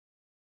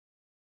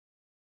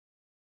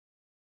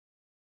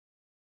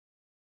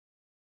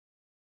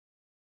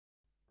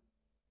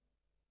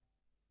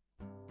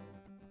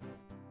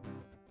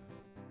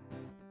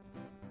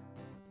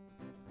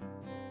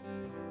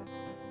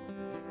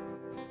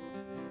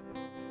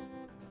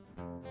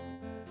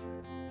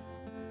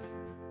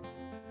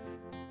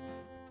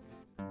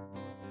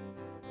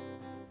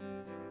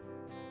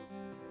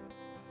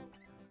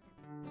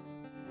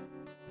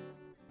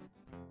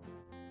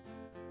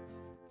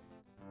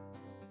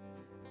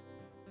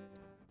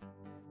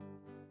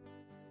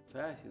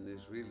fashion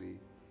is really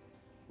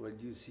what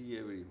you see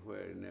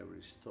everywhere in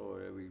every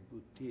store, every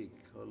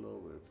boutique, all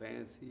over,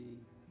 fancy,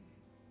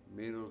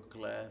 middle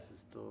class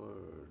store,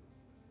 or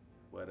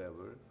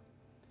whatever.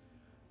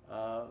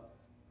 Uh,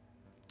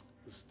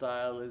 the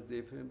style is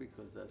different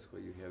because that's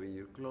what you have in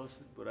your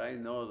closet, but I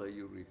know that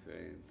you're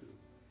referring to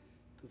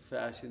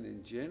fashion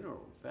in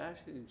general,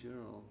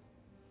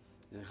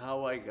 and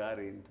how I got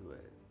into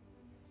it.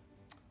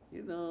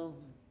 You know,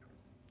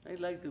 I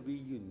like to be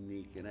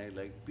unique, and I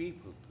like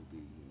people to be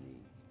unique.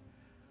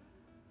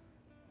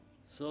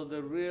 So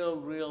the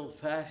real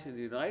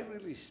fashion, I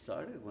really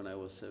started when I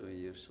was 7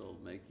 years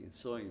old making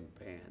sewing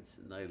pants,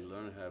 and I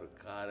learned how to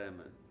cut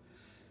them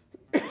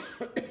and,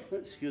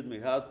 excuse me,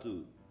 how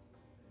to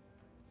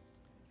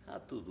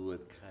do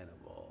it kind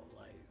of all.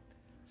 I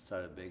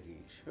started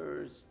making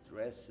shirts,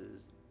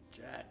 dresses,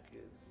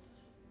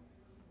 jackets,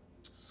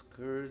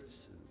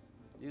 skirts,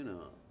 and,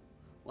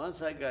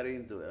 once I got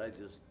into it, I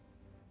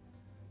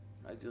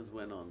just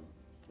went on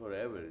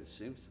forever, it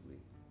seems to me.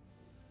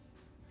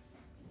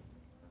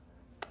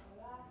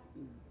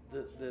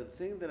 The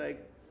thing that I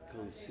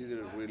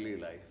consider really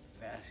like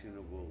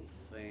fashionable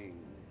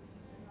things,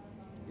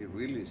 it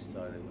really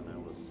started when I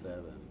was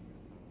 7.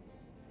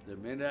 The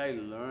minute I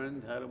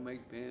learned how to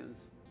make pens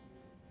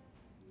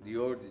the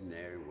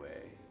ordinary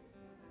way,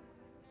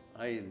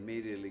 I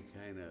immediately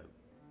kind of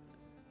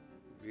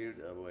veered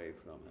away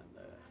from it.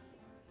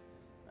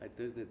 I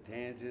took the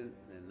tangent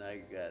and I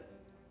got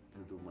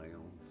to do my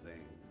own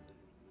thing.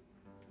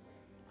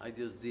 I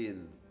just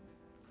didn't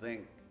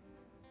think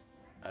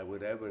I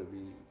would ever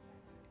be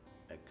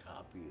a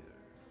copier.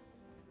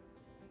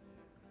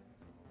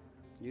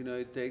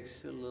 It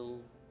takes a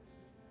little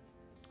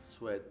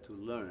sweat to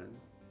learn,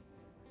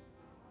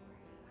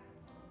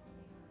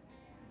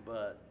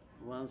 but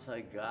once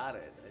I got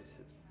it, I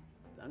said,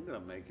 I'm gonna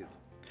make it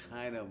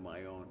kind of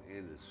my own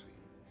industry,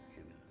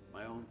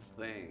 my own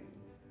thing,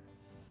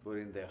 but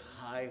in the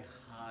high,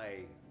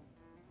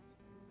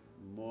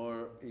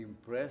 more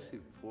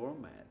impressive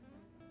format.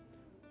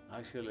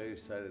 Actually, I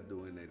started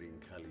doing it in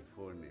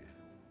California.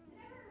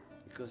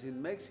 Because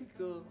in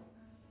Mexico,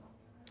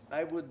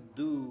 I would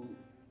do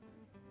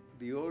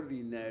the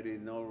ordinary,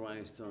 no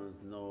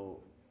rhinestones, no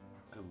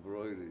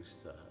embroidery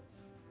stuff.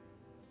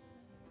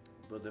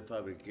 But the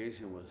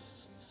fabrication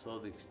was so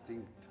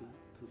distinct to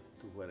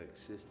what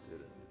existed at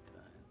the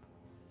time.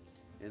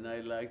 And I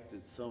liked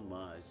it so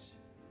much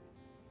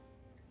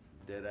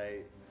that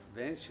I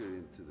ventured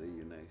into the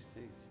United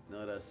States,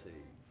 not as a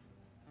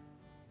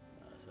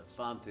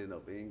fountain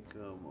of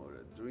income or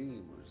a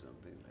dream or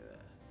something like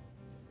that.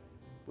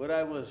 But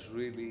I was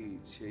really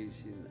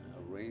chasing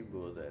a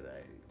rainbow that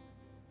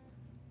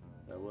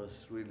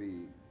was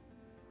really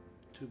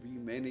to be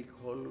many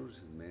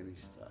colors and many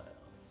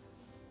styles.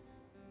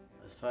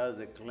 As far as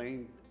the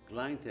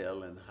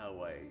clientele and a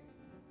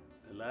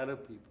lot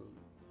of people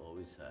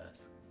always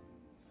ask,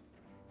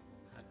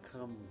 how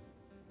come,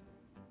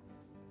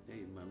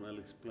 hey, Manuel,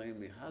 explain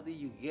me, how do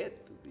you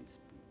get to these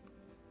people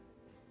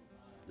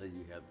that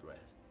you have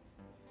dressed?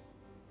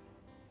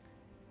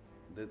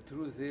 The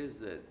truth is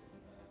that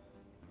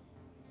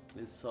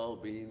it's all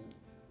been,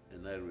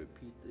 and I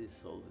repeat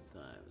this all the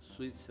time,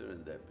 sweet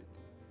serendipity.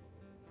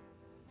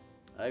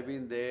 I've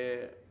been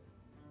there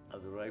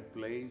at the right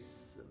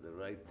place, at the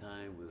right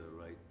time, with the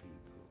right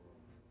people.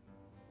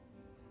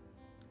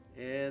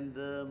 And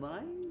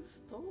my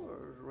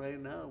store right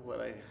now, what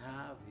I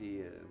have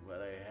here,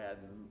 what I had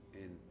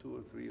in 2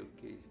 or 3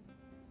 occasions,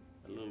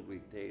 a little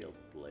retail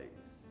place.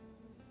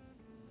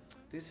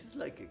 This is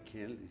like a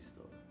candy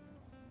store.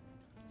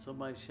 So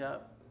my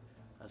shop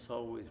has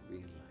always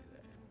been like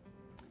that.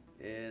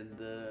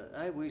 And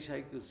I wish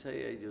I could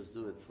say I just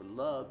do it for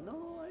love.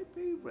 No, I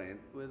pay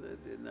rent with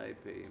it, and I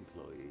pay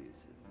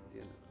employees,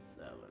 and,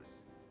 salaries.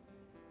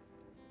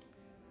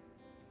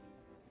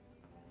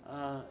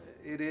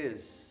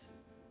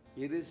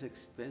 It is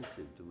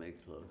expensive to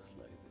make clothes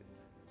like this.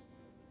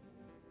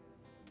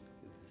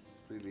 It's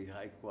really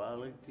high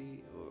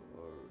quality, or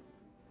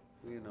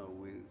we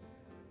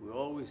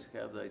always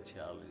have that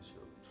challenge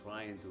of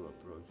trying to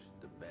approach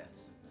the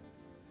best.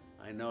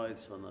 I know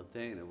it's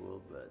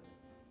unattainable, but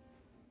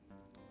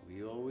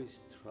we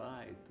always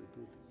try to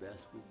do the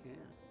best we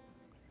can.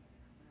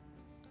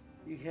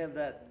 You have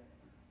that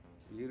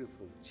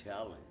beautiful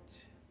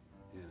challenge,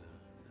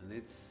 and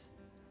it's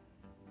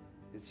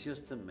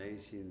just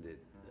amazing that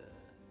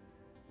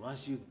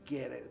once you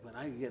get it, when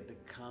I get the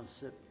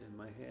concept in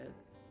my head,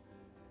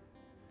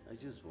 I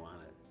just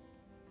want it.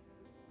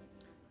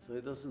 So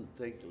it doesn't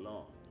take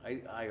long.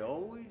 I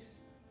always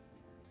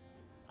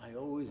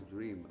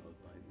dream of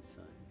my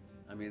designs.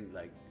 I mean,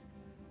 like,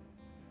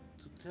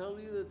 to tell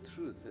you the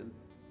truth, and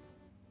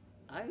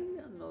I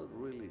am not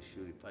really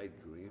sure if I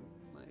dream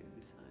my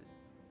design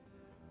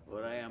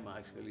or I am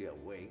actually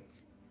awake,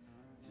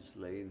 just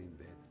laying in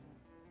bed,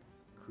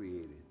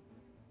 creating.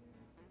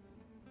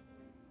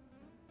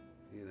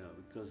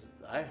 Because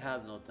I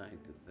have no time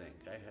to think.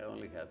 I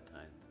only have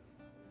time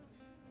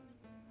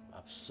to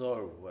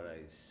absorb what I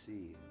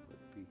see, what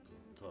people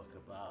talk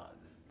about,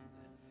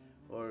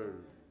 or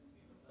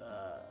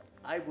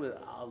I would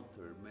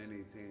alter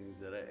many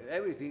things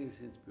everything is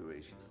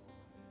inspirational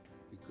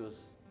because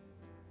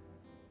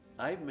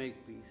I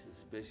make pieces,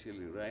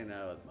 especially right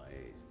now at my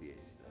age, the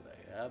age that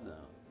I have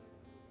now.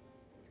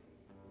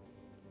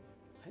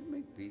 I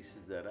make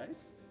pieces that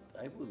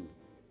I wouldn't,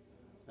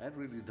 I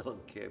really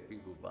don't care if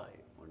people buy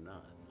it or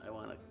not. I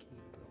want to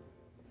keep them.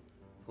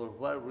 For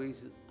what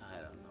reason? I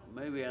don't know.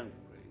 Maybe I'm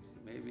crazy.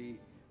 Maybe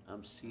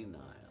I'm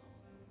senile.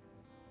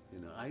 You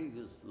know, I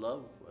just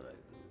love what I do.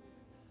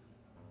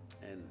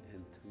 And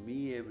to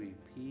me, every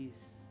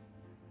piece,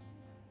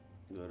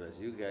 or as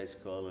you guys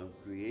call them,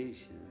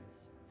 creations,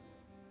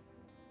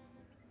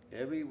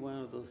 every one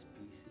of those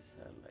pieces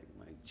are like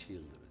my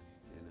children,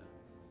 you know.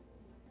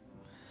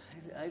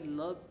 I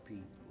love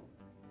people.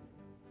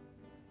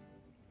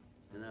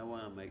 And I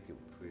want to make them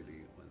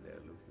pretty when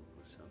they're looking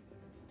for something.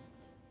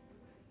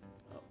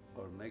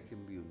 Or make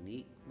them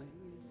unique,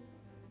 maybe.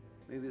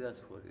 Maybe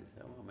that's what it is.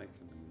 I want to make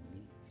them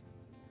unique.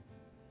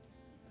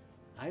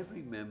 I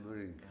remember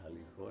in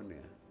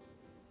California,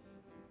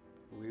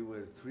 we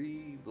were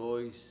three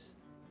boys,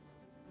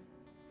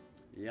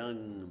 young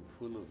and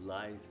full of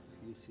life,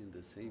 using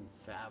the same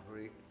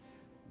fabric,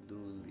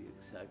 doing the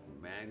exact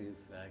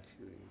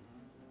manufacturing,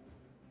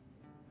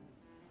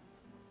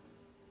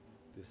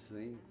 the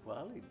same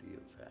quality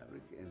of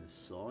fabric and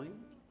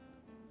sewing.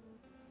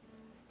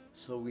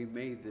 So we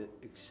made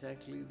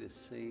exactly the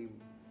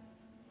same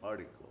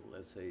article,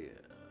 let's say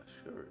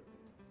a shirt.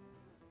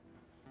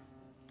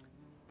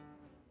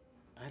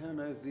 I don't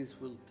know if this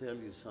will tell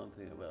you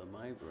something about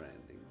my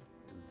branding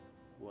and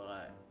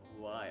why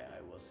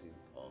I was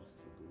impulsed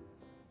to do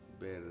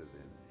better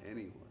than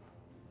anyone.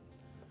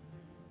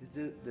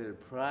 Is the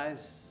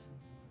price,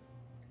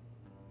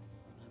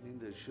 I mean,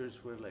 the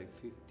shirts were like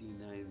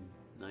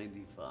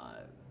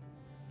 $59.95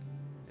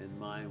 and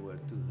mine were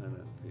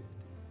 $250.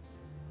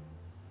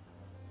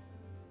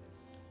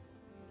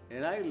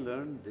 And I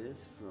learned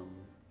this from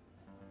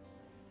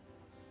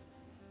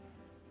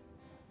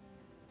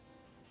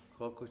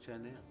Coco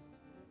Chanel.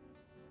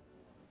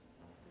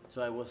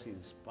 So I was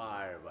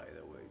inspired by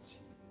the way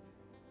she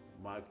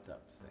marked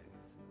up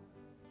things,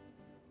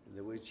 and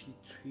the way she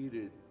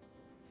treated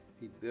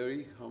a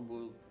very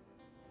humble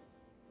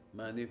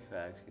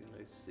manufacturer,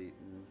 like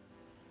sitting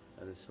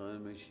at a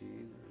sewing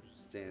machine or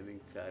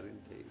standing cutting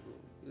table,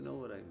 you know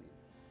what I mean,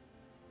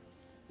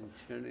 and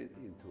turn it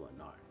into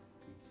an art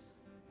piece.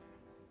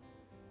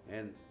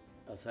 And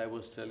as I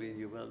was telling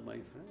you about my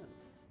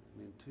friends, I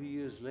mean, 2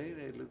 years later,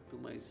 I looked to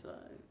my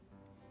side,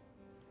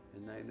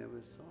 and I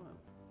never saw them.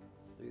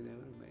 They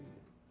never made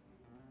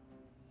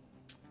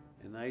it.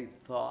 And I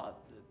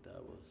thought that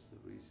that was the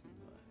reason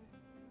why.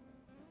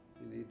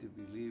 You need to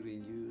believe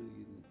in you.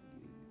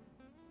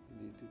 You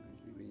need to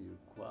believe in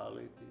your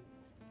quality.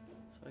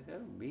 So I got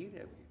to meet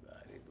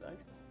everybody,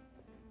 right?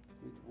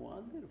 With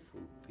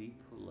wonderful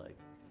people like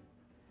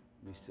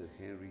Mr.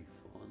 Henry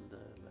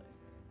Fonda, like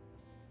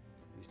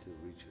Mr.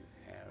 Richard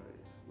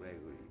Harris,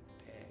 Gregory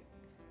Peck,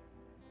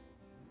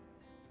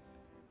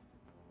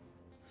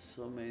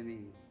 so many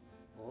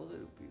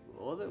other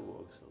people, other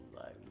walks of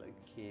life, like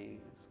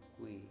kings,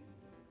 queens.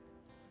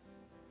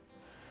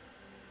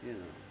 You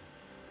know.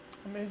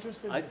 I'm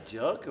interested. I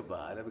joke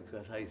about it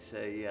because I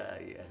say, yeah.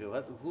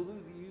 Who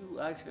do you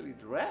actually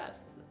dress?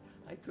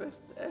 I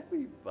dressed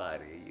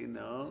everybody, you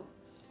know.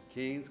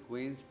 Kings,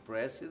 queens,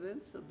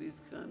 presidents of this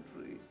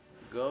country,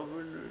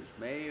 governors,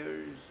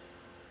 mayors.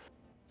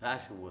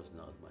 Fashion was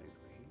not my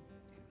dream,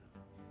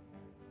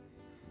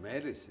 you know.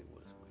 Medicine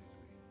was my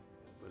dream,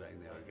 but I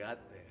never got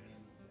there.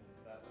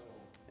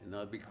 And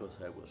not because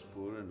I was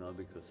poor, and not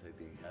because I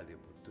didn't have the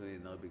opportunity,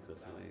 not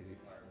because of anything.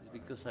 It's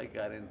because I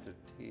got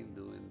entertained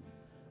doing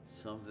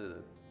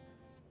something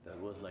that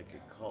was like a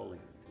calling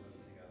to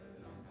me.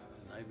 You know?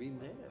 And I've been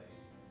there,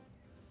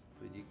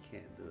 but you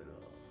can't do it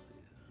all,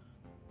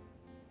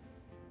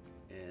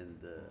 you know.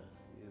 And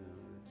you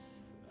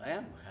know, I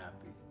am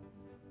happy.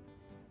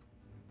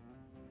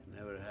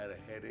 Never had a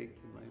headache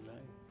in my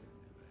life.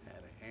 Never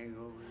had a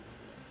hangover in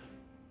my life.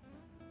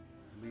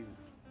 I mean,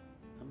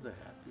 I'm the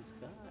happiest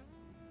guy.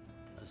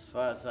 As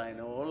far as I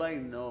know, all I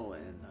know,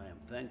 and I am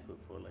thankful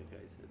for, like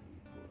I said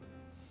before,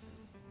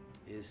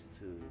 is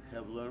to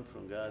have learned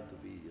from God to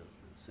be just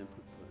a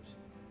simple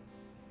person.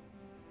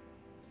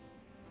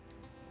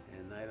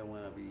 And I don't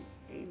want to be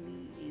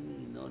any,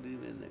 not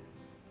even a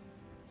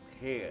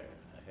hair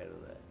ahead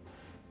of that.